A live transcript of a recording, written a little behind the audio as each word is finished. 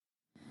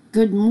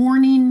Good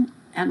morning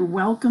and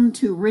welcome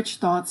to Rich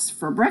Thoughts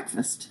for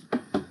Breakfast.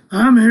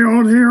 I'm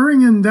Harold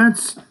Herring, and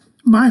that's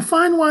my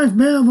fine wife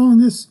Bev on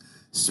this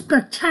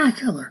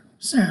spectacular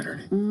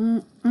Saturday.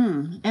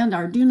 And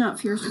our Do Not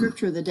Fear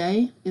scripture of the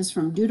day is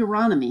from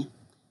Deuteronomy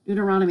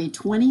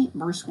 20,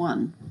 verse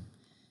 1.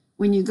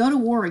 When you go to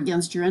war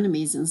against your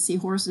enemies and see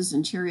horses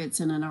and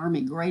chariots in an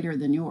army greater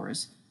than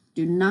yours,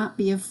 do not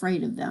be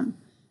afraid of them,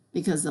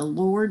 because the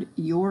Lord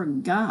your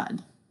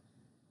God,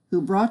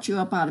 who brought you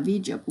up out of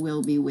Egypt,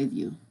 will be with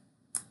you.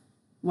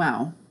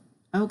 Wow.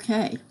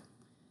 Okay.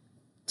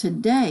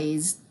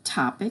 Today's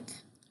topic.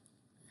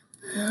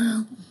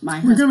 We're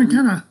going to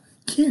kind of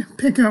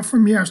pick up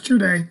from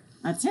yesterday.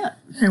 That's it.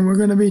 And we're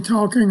going to be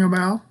talking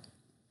about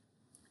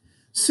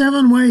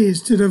 7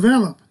 ways to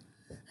develop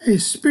a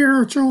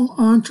spiritual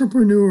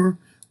entrepreneur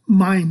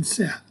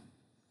mindset.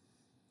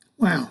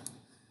 Wow.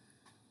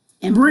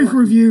 Brief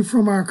review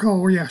from our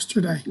call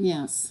yesterday.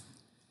 Yes.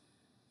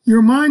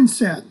 Your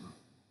mindset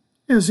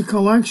is a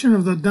collection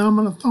of the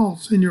dominant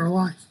thoughts in your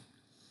life.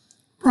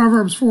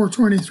 Proverbs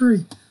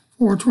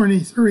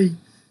 4:23,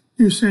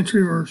 New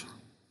Century Version.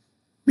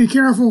 Be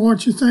careful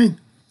what you think,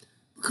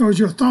 because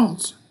your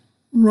thoughts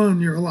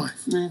run your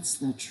life. That's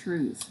the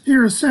truth.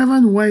 Here are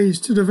 7 ways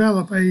to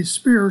develop a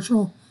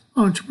spiritual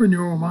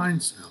entrepreneurial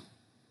mindset.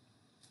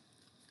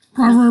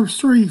 Proverbs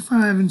 3,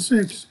 5, and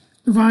 6.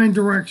 Divine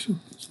direction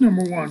is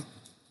number 1.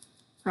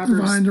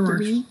 Proverbs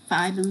 3,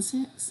 5, and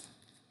 6.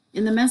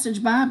 In the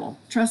Message Bible,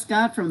 trust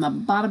God from the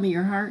bottom of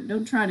your heart.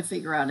 Don't try to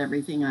figure out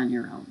everything on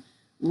your own.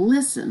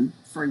 Listen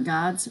for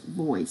God's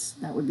voice.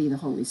 That would be the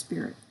Holy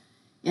Spirit.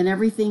 In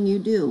everything you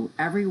do,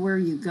 everywhere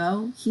you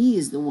go, He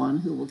is the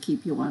one who will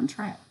keep you on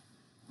track.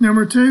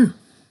 Number 2,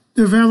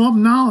 develop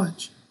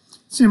knowledge.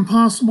 It's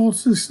impossible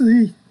to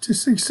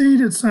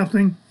succeed at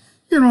something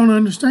you don't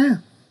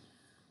understand.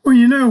 When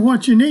you know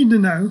what you need to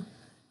know,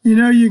 you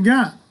know you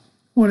got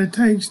what it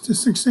takes to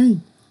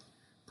succeed.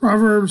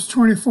 Proverbs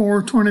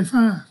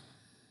 24:25.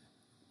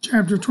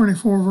 Chapter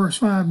 24, verse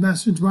 5,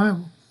 Message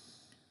Bible.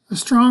 A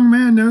strong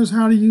man knows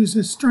how to use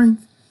his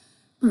strength,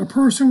 but a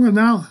person with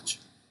knowledge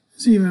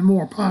is even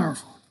more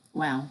powerful.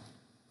 Wow.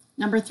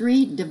 Number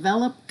 3,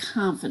 develop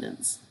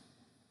confidence.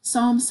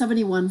 Psalm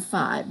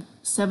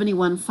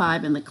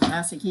 71:5 in the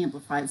Classic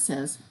Amplified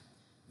says,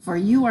 "For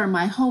you are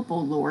my hope, O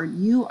Lord,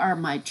 you are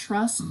my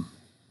trust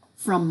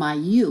from my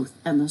youth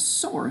and the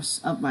source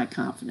of my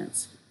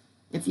confidence."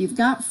 If you've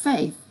got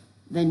faith,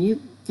 then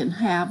you can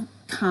have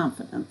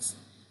confidence.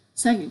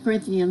 2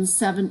 Corinthians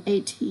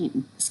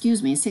 16.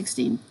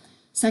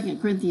 2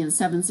 Corinthians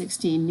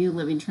 7:16, New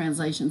Living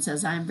Translation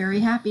says, "I am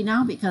very happy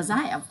now because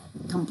I have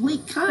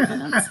complete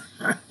confidence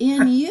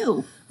in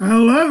you." I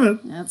love it.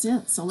 That's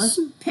it. So let's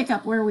pick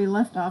up where we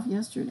left off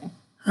yesterday.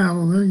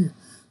 Hallelujah.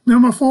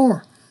 Number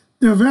 4,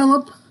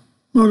 develop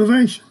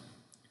motivation.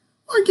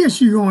 What gets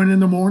you going in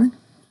the morning?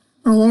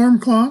 An alarm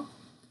clock.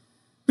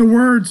 The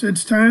words,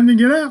 "It's time to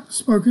get up,"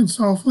 spoken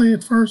softly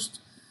at first,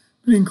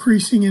 but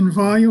increasing in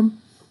volume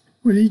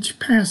with each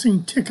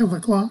passing tick of the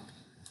clock.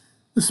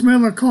 The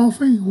smell of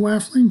coffee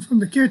wafting from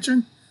the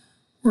kitchen,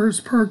 where it's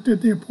perked at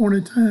the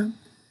appointed time.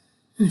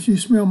 And if you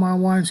smell my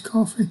wife's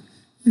coffee,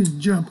 you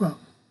jump up.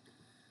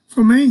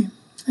 For me,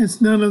 it's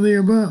none of the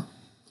above.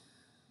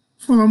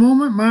 For the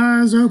moment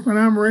my eyes open,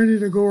 I'm ready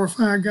to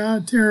glorify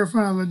God,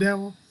 terrify the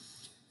devil,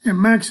 and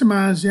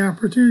maximize the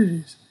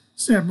opportunities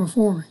set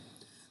before me.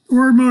 The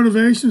word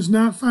motivation is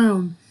not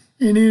found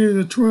in any of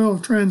the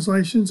 12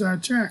 translations I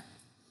checked.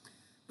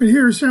 But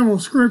here are several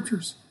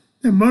scriptures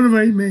that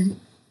motivate me,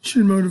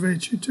 should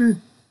motivate you too.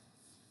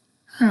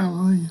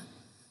 Hallelujah.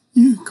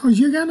 Because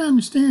you got to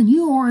understand,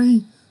 you are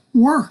a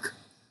work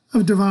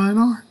of divine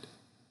art.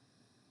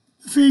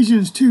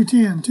 Ephesians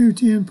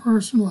 2:10,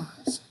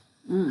 personalized.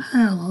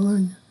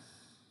 Hallelujah.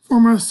 For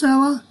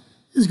Marcella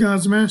is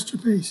God's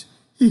masterpiece.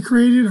 He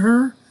created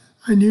her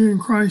anew in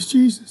Christ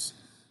Jesus,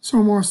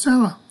 so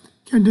Marcella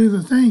can do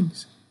the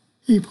things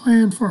He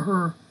planned for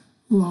her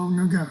long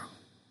ago.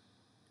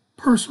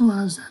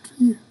 Personalize that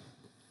for you.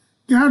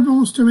 God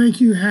wants to make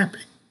you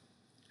happy.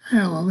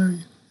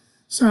 Hallelujah.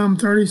 Psalm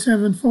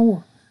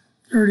 37:4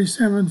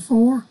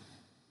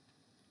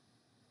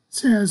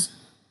 says,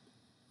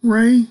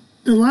 "Ray,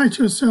 delight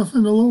yourself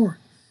in the Lord,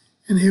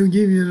 and He'll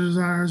give you the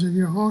desires of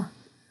your heart."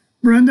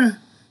 Brenda,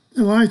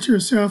 delight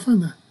yourself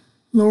in the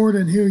Lord,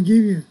 and He'll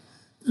give you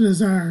the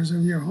desires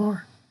of your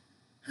heart.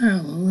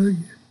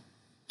 Hallelujah.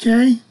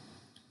 Kay,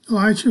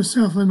 delight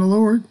yourself in the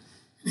Lord,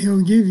 and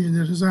He'll give you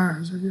the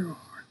desires of your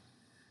heart.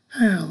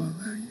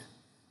 Hallelujah.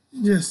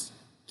 Just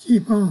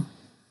keep on.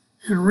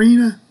 And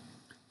Rena,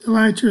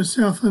 delight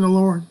yourself in the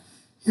Lord.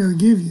 He'll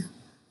give you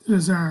the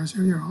desires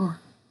of your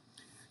heart.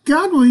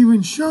 God will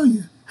even show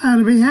you how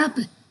to be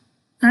happy.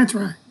 That's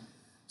right.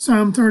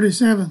 Psalm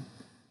 37,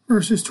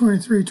 verses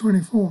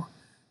 23-24.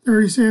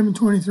 37,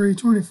 23,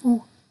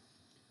 24.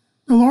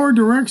 The Lord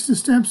directs the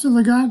steps of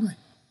the godly.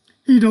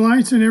 He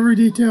delights in every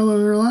detail of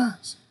their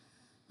lives.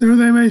 Though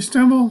they may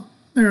stumble,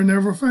 they will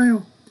never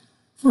fail,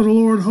 for the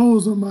Lord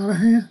holds them by the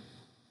hand.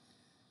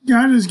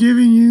 God is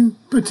giving you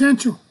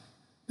potential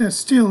that's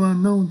still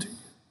unknown to you.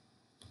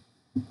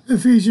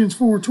 Ephesians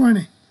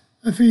 4:20.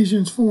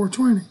 Ephesians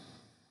 4:20.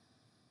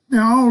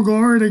 Now all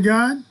glory to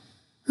God,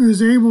 who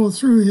is able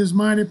through his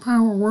mighty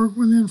power work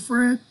within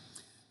Fred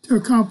to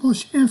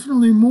accomplish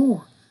infinitely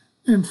more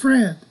than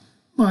Fred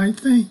might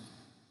think.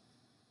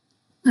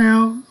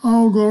 Now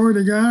all glory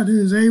to God, who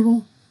is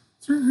able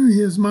through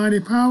his mighty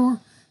power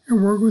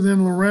and work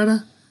within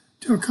Loretta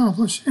to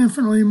accomplish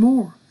infinitely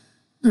more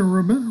than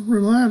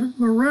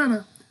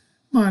Loretta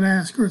might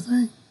ask or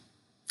think.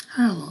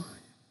 Hallelujah.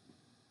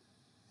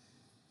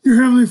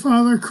 Your Heavenly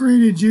Father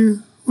created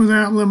you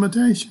without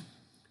limitation.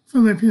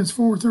 Philippians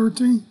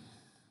 4:13.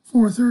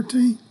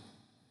 4:13.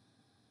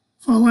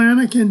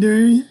 Philana can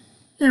do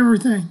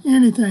everything,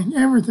 anything,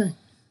 everything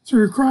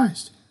through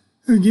Christ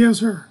who gives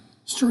her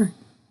strength.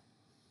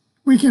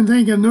 We can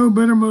think of no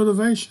better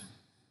motivation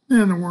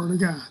than the Word of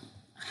God.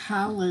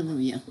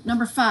 Hallelujah.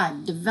 Number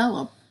 5,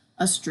 develop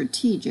a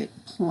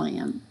strategic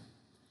plan.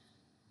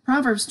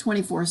 Proverbs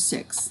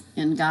 24:6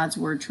 in God's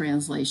Word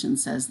translation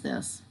says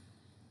this: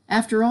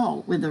 After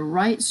all, with the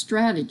right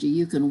strategy,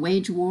 you can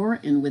wage war,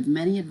 and with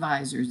many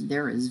advisors,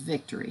 there is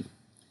victory.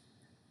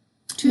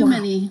 Too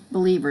many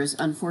believers,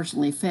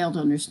 unfortunately, fail to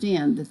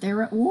understand that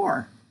they're at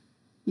war.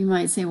 You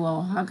might say,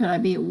 well, how could I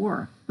be at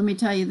war? Let me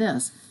tell you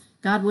this.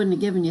 God wouldn't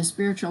have given you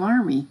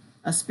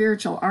a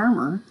spiritual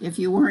armor, if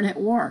you weren't at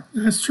war.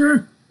 That's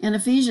true. In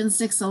Ephesians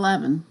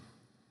 6:11,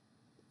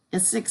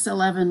 it's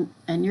 6:11,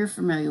 and you're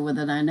familiar with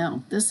it, I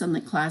know. This in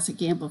the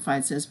Classic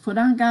Amplified says, put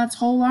on God's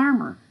whole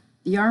armor,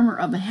 the armor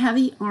of a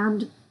heavy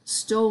armed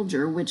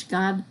soldier which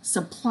God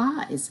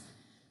supplies,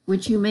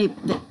 which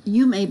that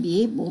you may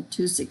be able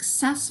to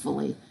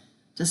successfully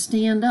to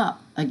stand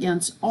up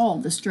against all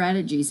the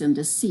strategies and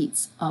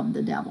deceits of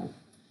the devil.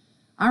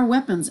 Our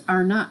weapons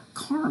are not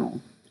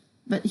carnal,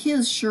 but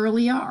his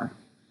surely are.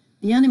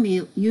 The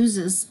enemy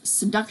uses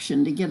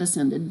seduction to get us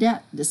into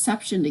debt,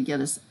 deception to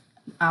get us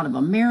out of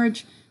a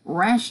marriage,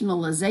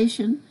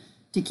 rationalization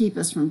to keep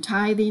us from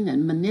tithing,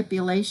 and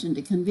manipulation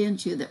to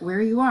convince you that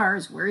where you are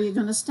is where you're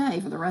going to stay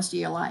for the rest of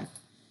your life.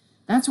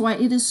 That's why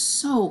it is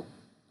so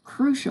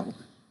crucial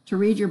to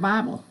read your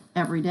Bible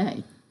every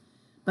day.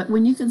 But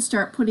when you can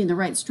start putting the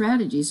right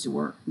strategies to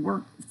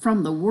work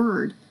from the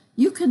Word,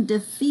 you can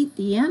defeat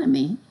the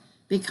enemy,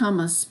 become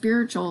a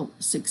spiritual,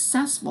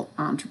 successful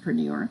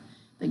entrepreneur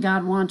that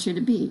God wants you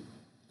to be.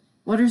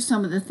 What are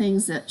some of the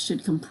things that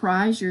should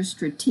comprise your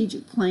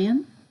strategic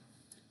plan?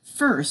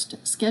 First,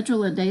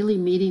 schedule a daily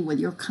meeting with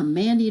your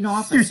commanding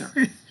officer,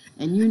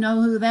 and you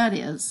know who that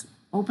is.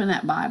 Open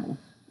that Bible,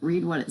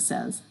 read what it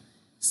says.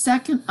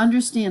 Second,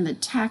 understand the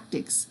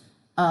tactics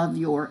of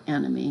your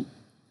enemy.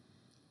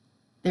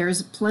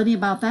 There's plenty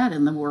about that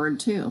in the Word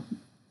too.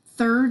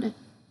 Third,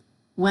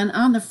 when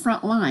on the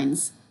front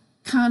lines,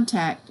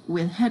 contact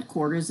with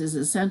headquarters is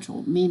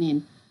essential,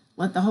 meaning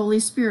let the Holy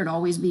Spirit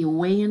always be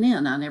weighing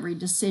in on every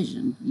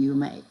decision you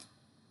make.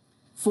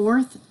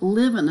 Fourth,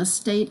 live in a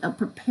state of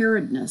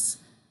preparedness.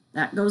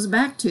 That goes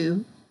back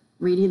to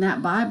reading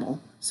that Bible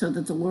so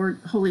that the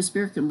Holy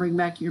Spirit can bring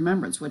back to your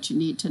remembrance what you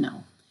need to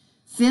know.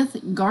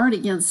 Fifth, guard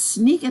against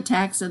sneak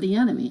attacks of the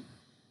enemy.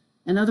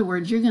 In other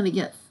words, you're going to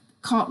get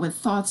caught with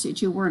thoughts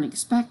that you weren't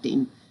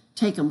expecting.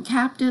 Take them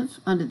captive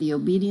under the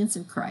obedience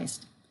of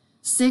Christ.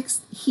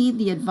 Sixth, heed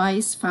the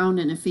advice found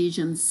in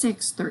Ephesians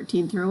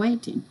 6:13 through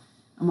 18.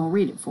 I'm going to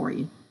read it for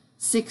you.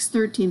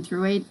 6:13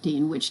 through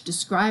 18, which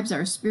describes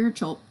our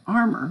spiritual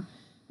armor.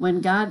 When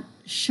God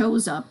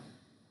shows up,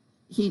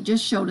 he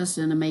just showed us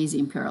an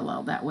amazing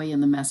parallel that way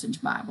in the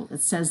Message Bible.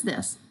 It says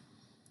this: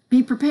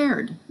 be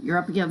prepared. You're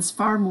up against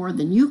far more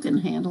than you can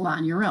handle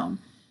on your own.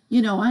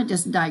 You know, I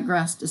just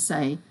digress to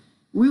say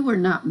we were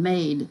not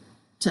made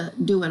to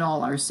do it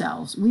all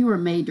ourselves. We were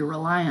made to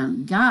rely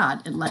on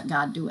God and let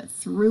God do it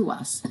through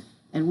us.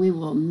 And we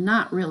will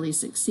not really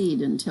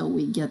succeed until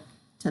we get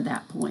to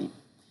that point.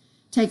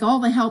 Take all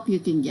the help you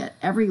can get,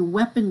 every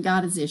weapon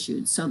God has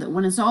issued, so that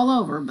when it's all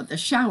over, but the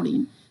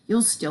shouting,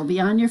 you'll still be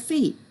on your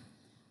feet.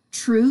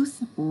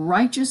 Truth,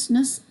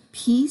 righteousness,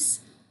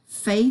 peace,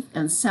 faith,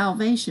 and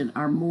salvation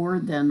are more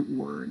than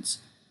words.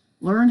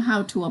 Learn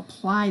how to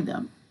apply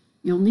them.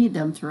 You'll need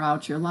them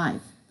throughout your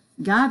life.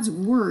 God's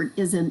Word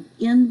is an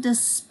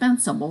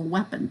indispensable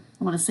weapon.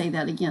 I want to say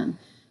that again.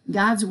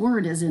 God's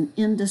Word is an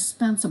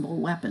indispensable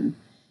weapon.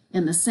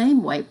 In the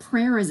same way,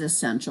 prayer is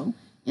essential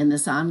in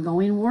this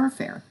ongoing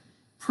warfare.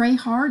 Pray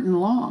hard and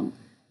long.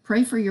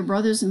 Pray for your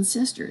brothers and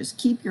sisters.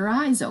 Keep your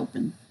eyes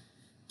open.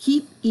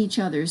 Keep each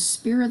other's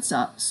spirits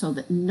up so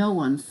that no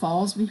one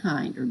falls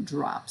behind or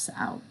drops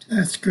out.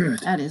 That's good.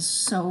 That is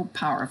so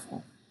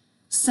powerful.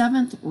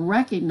 Seventh,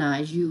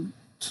 recognize you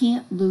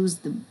can't lose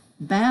the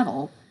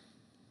battle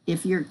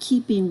if you're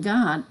keeping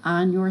God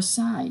on your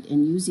side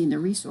and using the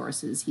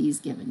resources he's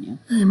given you.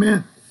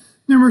 Amen.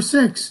 Number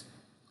 6,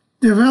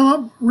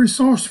 develop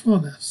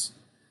resourcefulness.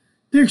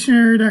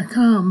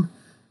 Dictionary.com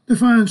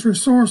defines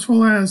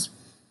resourceful as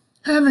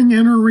having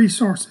inner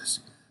resources,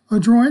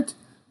 adroit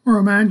or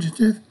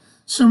imaginative,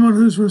 someone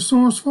who's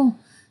resourceful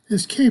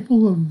is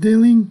capable of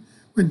dealing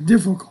with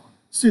difficult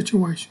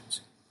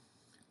situations.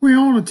 We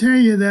all want to tell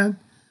you that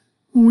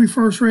when we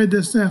first read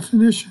this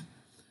definition,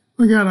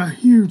 we got a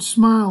huge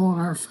smile on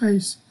our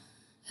face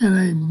and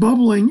a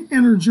bubbling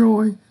inner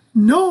joy,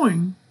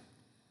 knowing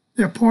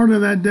that part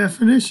of that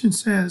definition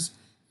says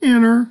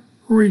inner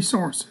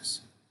resources.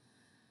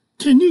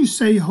 Can you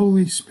say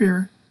Holy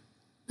Spirit?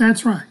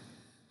 That's right.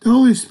 The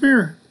Holy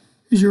Spirit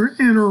is your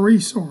inner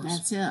resource.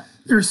 That's it.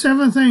 There are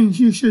 7 things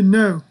you should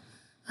know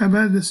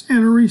about this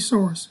inner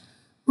resource,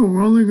 but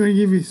we're only going to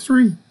give you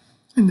 3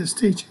 in this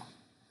teaching.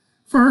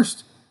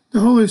 First, the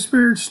Holy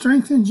Spirit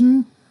strengthens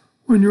you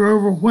when you're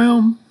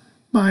overwhelmed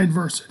by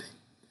adversity.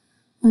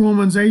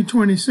 Romans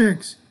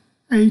 8:26.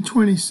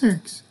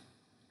 8:26.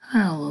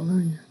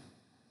 Hallelujah.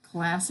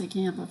 Classic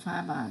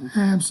Amplified Bible.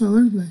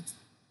 Absolutely.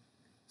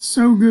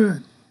 So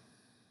good.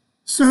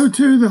 So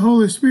too the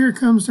Holy Spirit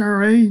comes to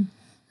our aid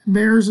and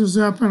bears us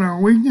up in our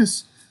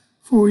weakness,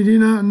 for we do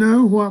not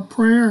know what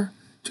prayer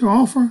to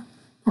offer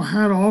or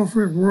how to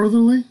offer it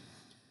worthily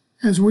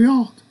as we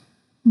ought.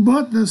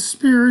 But the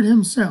Spirit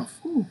himself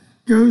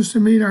goes to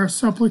meet our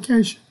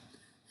supplication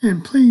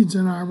and pleads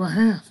in our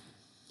behalf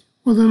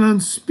with an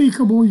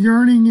unspeakable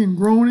yearning and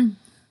groaning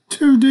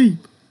too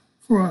deep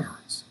for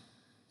utterance.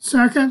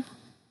 Second,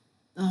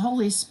 the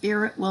Holy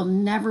Spirit will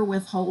never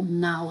withhold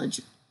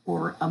knowledge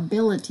or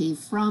ability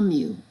from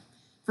you.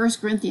 1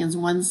 Corinthians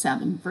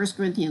 1:7. 1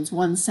 Corinthians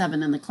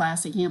 1:7 in the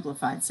Classic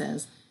Amplified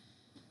says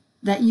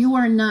that you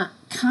are not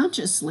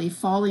consciously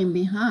falling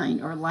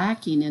behind or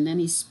lacking in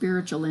any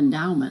spiritual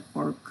endowment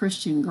or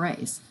Christian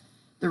grace,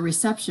 the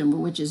reception for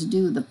which is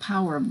due the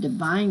power of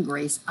divine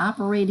grace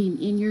operating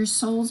in your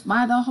souls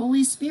by the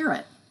Holy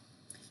Spirit,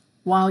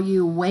 while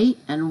you wait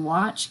and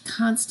watch,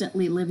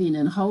 constantly living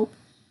in hope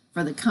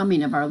for the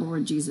coming of our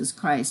Lord Jesus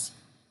Christ,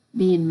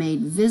 being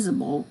made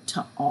visible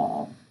to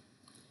all.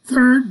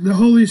 Third, the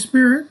Holy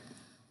Spirit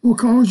will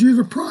cause you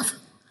to profit.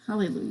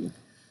 Hallelujah.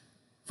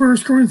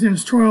 1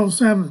 Corinthians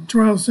 12:7,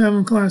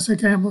 12:7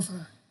 Classic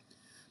Amplified.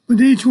 But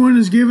each one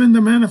is given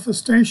the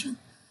manifestation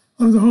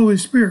of the Holy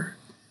Spirit,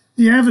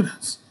 the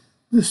evidence,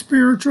 the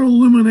spiritual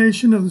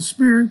illumination of the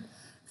Spirit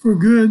for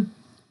good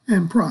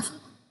and profit.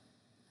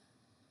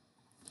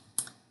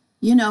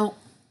 You know,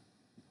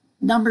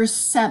 number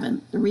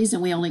 7, the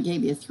reason we only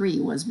gave you 3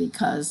 was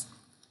because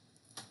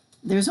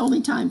there's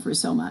only time for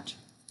so much.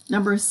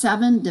 Number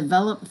 7,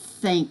 develop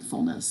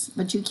thankfulness.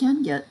 But you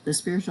can get the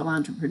Spiritual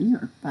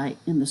Entrepreneur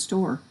in the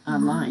store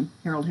online,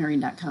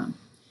 haroldherring.com.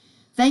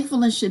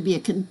 Thankfulness should be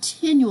a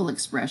continual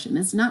expression.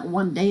 It's not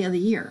one day of the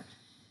year,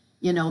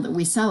 that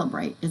we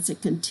celebrate. It's a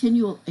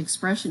continual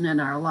expression in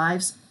our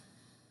lives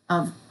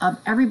of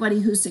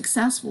everybody who's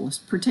successful,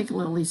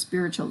 particularly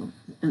spiritual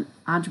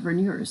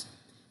entrepreneurs.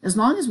 As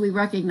long as we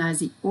recognize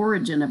the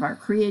origin of our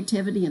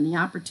creativity and the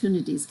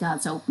opportunities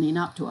God's opening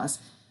up to us,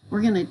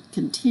 we're going to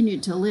continue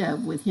to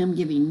live with him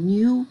giving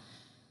new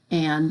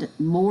and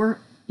more,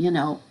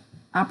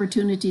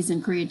 opportunities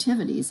and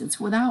creativities. It's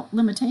without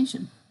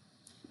limitation.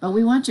 But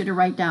we want you to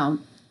write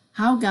down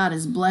how God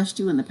has blessed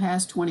you in the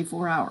past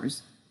 24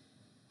 hours.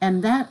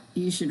 And that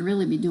you should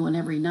really be doing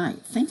every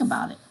night. Think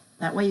about it.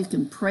 That way you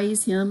can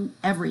praise him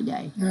every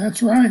day.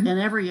 That's right. In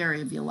every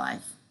area of your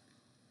life.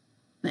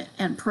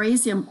 And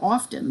praise him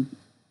often.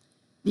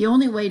 The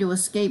only way to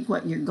escape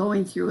what you're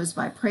going through is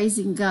by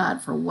praising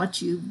God for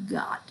what you've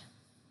got.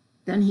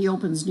 Then he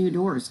opens new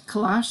doors.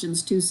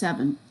 Colossians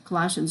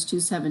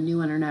 2:7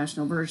 New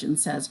International Version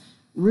says,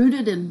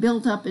 rooted and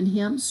built up in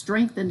him,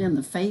 strengthened in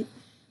the faith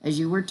as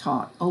you were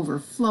taught,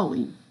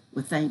 overflowing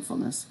with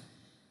thankfulness.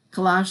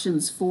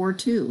 Colossians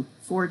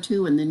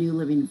 4:2 in the New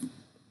Living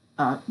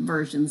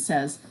Version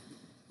says,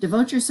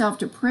 devote yourself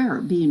to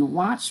prayer, being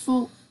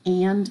watchful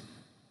and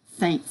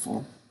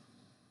thankful.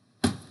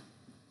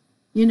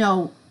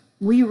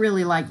 We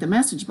really like the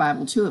Message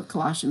Bible, too, of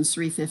Colossians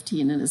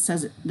 3:15, and it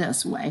says it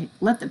this way,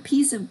 let the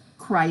peace of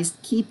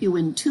Christ keep you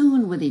in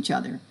tune with each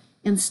other,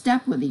 in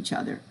step with each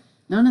other.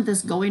 None of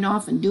this going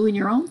off and doing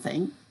your own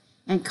thing,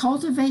 and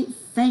cultivate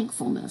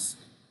thankfulness.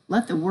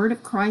 Let the word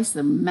of Christ,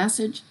 the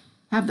message,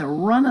 have the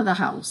run of the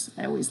house.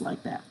 I always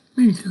like that.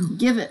 Me too.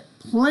 Give it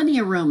plenty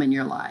of room in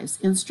your lives.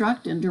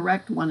 Instruct and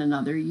direct one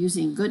another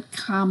using good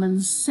common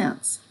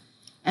sense.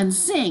 And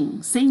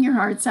sing your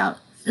hearts out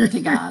to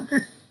God.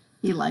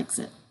 He likes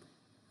it.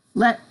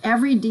 Let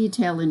every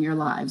detail in your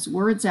lives,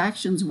 words,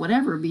 actions,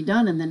 whatever, be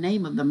done in the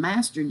name of the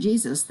Master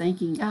Jesus,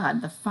 thanking God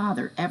the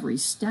Father every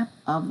step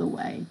of the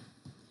way.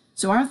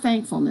 So our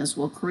thankfulness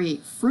will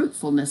create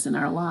fruitfulness in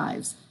our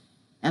lives,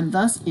 and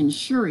thus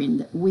ensuring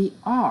that we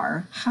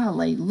are,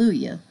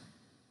 hallelujah,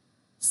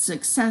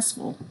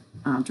 successful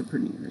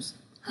entrepreneurs.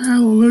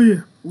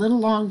 Hallelujah. Little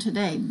long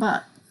today,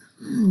 but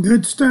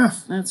good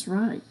stuff. That's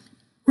right.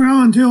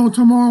 Well, until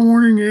tomorrow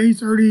morning at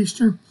 8:30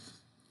 Eastern,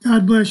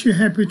 God bless you.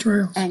 Happy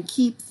trails. And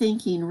keep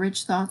thinking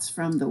rich thoughts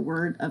from the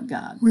Word of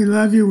God. We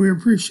love you. We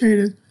appreciate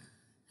it.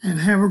 And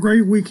have a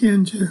great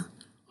weekend to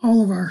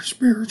all of our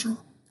spiritual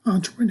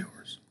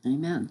entrepreneurs.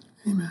 Amen.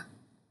 Amen.